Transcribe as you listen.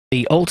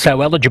The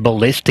also eligible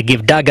list to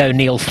give Doug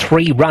O'Neill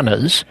 3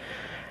 runners,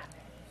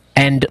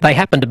 and they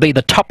happen to be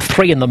the top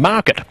 3 in the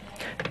market.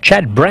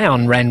 Chad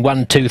Brown ran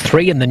 1, 2,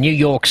 3 in the New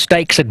York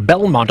Stakes at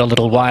Belmont a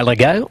little while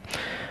ago.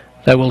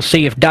 So we'll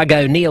see if Doug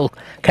O'Neill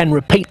can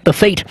repeat the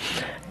feat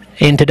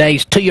in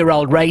today's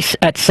 2-year-old race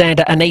at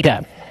Santa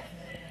Anita.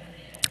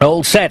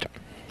 All set.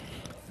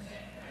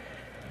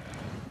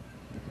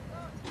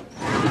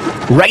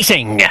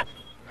 Racing.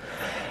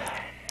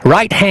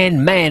 Right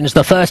Hand Man's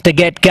the first to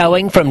get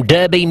going from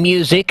Derby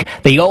Music.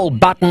 The All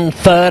Button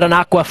third and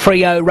Aqua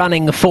Frio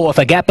running fourth.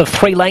 A gap of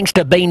 3 lengths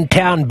to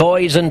Beantown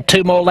Boys and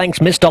 2 more lengths.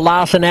 Mr.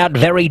 Larson out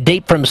very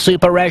deep from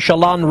Super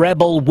Echelon.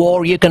 Rebel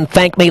War, You Can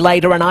Thank Me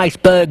Later, and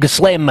Iceberg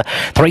Slim.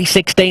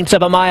 3/16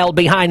 of a mile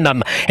behind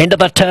them. Into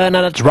the turn,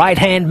 and it's Right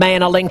Hand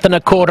Man a length and a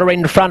quarter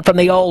in front from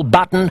the All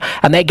Button,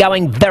 and they're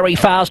going very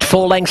fast.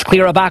 4 lengths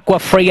clear of Aqua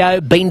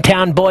Frio.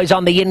 Beantown Boys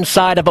on the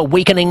inside of a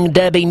weakening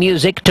Derby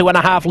Music.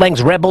 2.5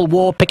 lengths Rebel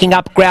War picking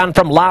up ground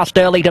from last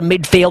early to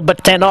midfield,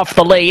 but 10 off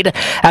the lead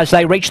as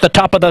they reach the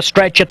top of the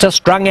stretch. It's a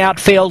strung out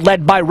field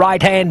led by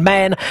Right Hand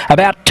Man,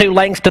 about 2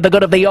 lengths to the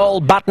good of the All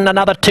Button,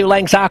 another 2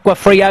 lengths Aqua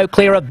Frio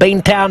clear of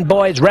Beantown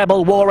Boys,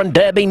 Rebel War and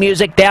Derby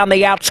Music down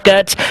the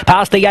outskirts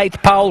past the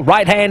 8th pole.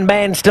 Right Hand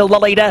Man still the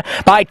leader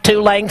by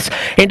 2 lengths.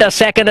 Into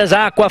second is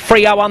Aqua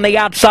Frio on the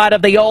outside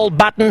of the All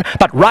Button,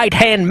 but Right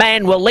Hand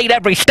Man will lead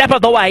every step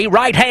of the way.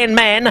 Right Hand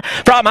Man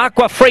from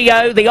Aqua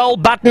Frio, the All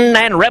Button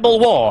and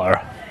Rebel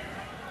War.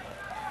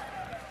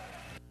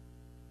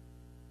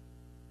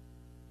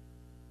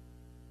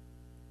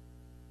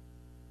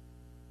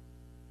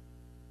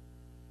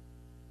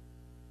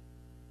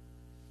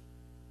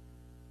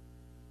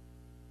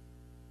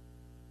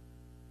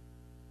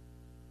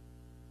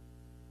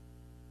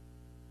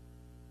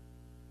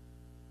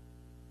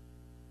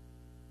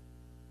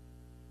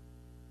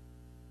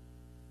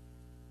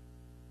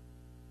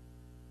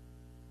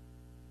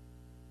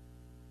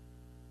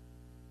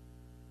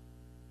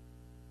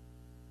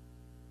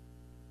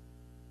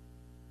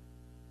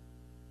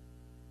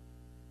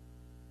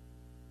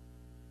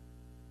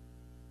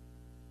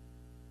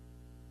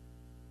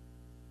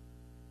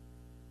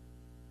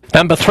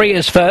 Number 3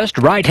 is first,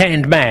 Right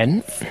Hand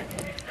Man.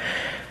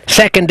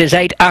 Second is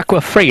 8, Aqua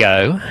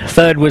Frio.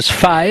 Third was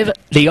 5,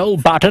 the All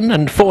Button,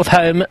 and fourth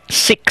home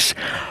 6,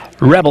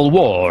 Rebel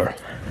War.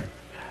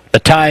 The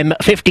time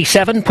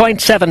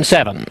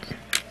 57.77.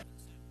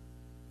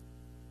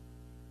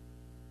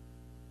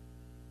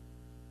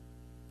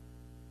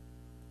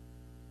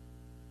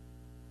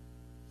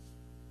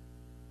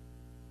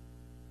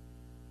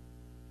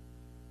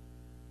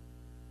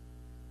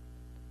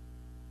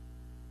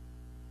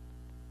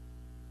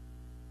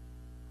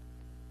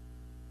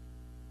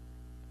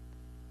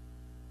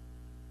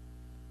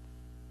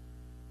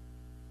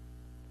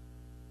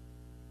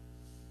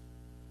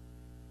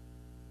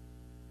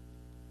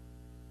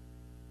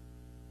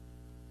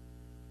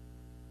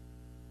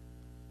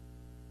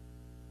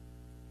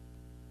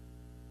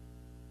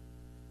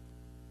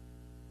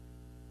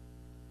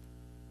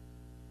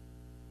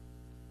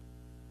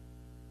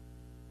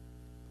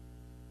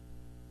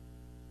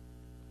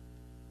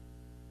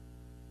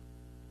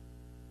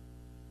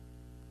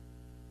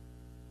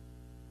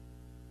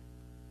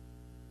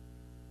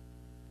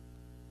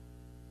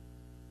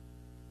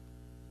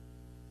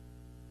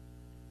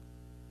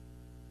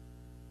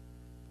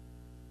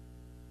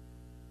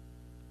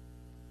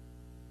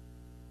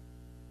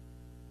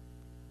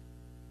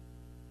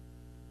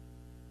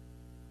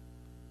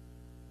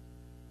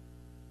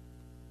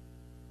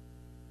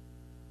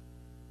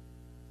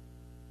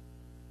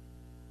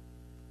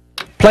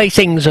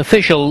 Placings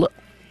official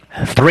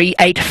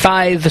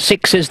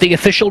 3856 is the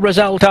official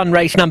result on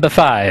race number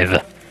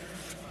 5.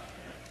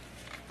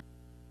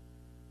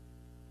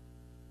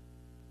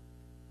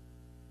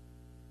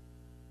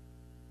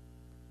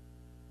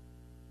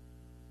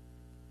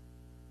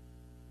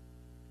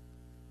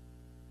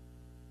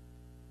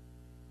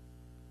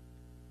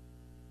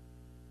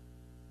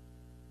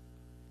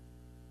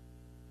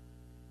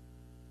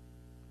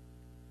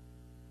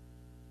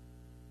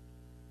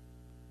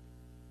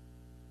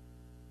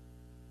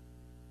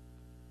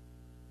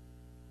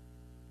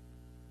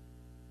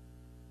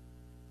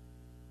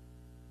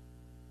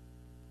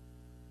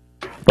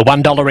 The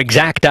 $1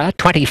 exacta,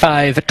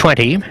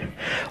 25.20.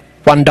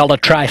 $1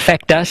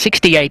 trifecta,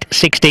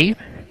 68.60.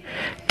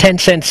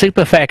 10-cent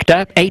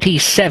superfecta,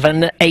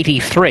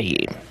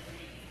 87.83.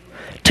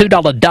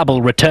 $2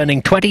 double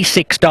returning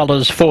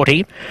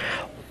 $26.40.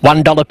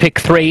 $1 pick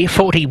 3,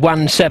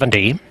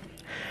 41.70.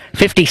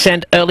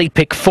 50-cent early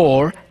pick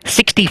 4,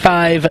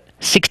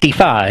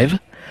 65.65.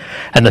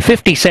 And the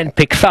 50-cent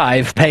pick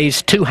 5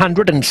 pays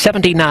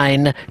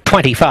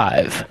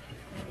 $279.25.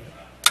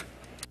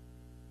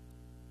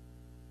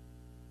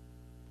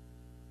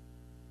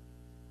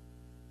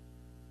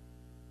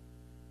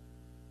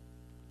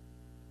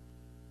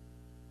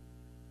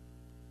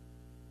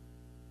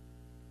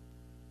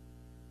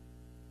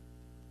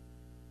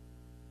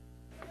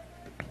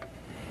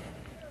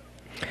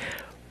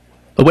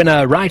 The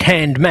winner, Right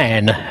Hand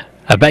Man,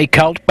 A bay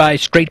colt by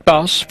Street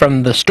Boss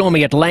from the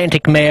stormy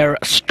Atlantic mare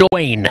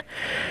Stoin.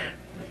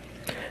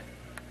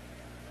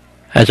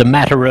 As a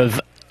matter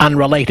of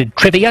unrelated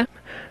trivia,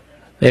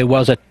 there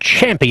was a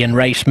champion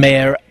race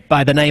mare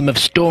by the name of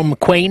Storm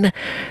Queen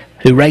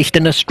who raced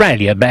in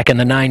Australia back in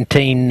the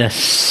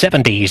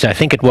 1970s, I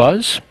think it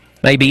was,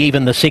 maybe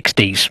even the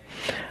 60s.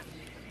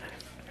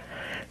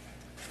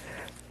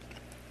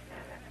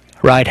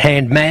 Right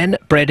Hand Man,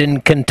 bred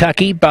in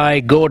Kentucky by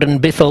Gordon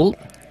Bithell,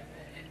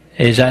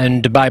 is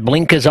owned by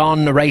Blinkers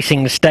On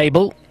Racing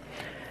Stable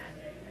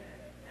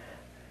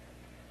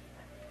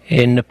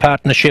in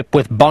partnership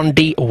with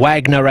Bondi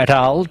Wagner et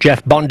al.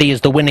 Jeff Bondi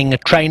is the winning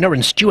trainer,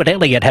 and Stewart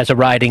Elliott has a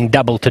riding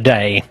double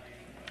today.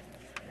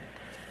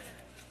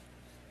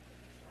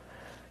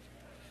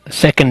 The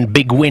second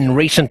big win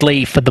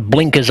recently for the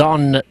Blinkers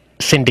On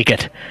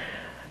syndicate,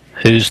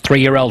 whose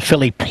 3-year-old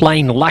filly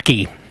Plain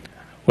Lucky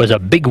was a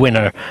big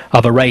winner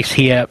of a race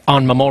here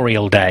on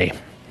Memorial Day.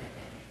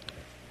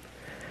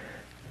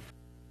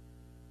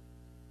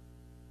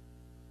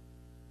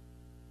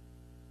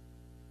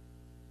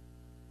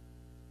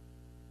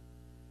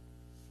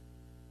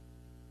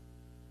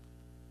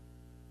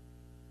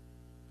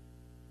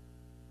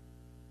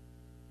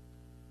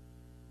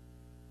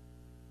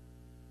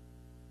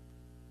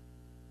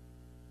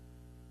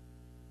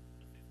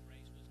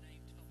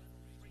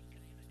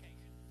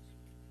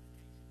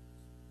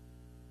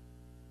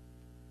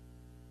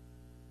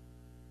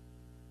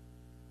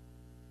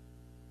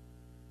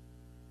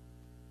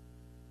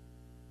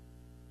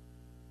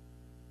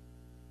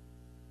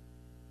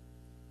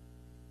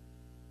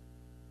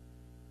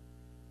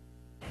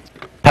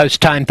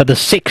 Post time for the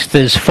 6th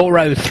is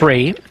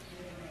 4:03.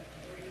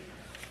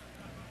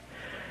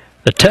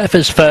 The turf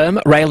is firm,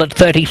 rail at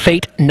 30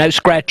 feet, no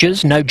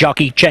scratches, no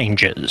jockey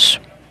changes.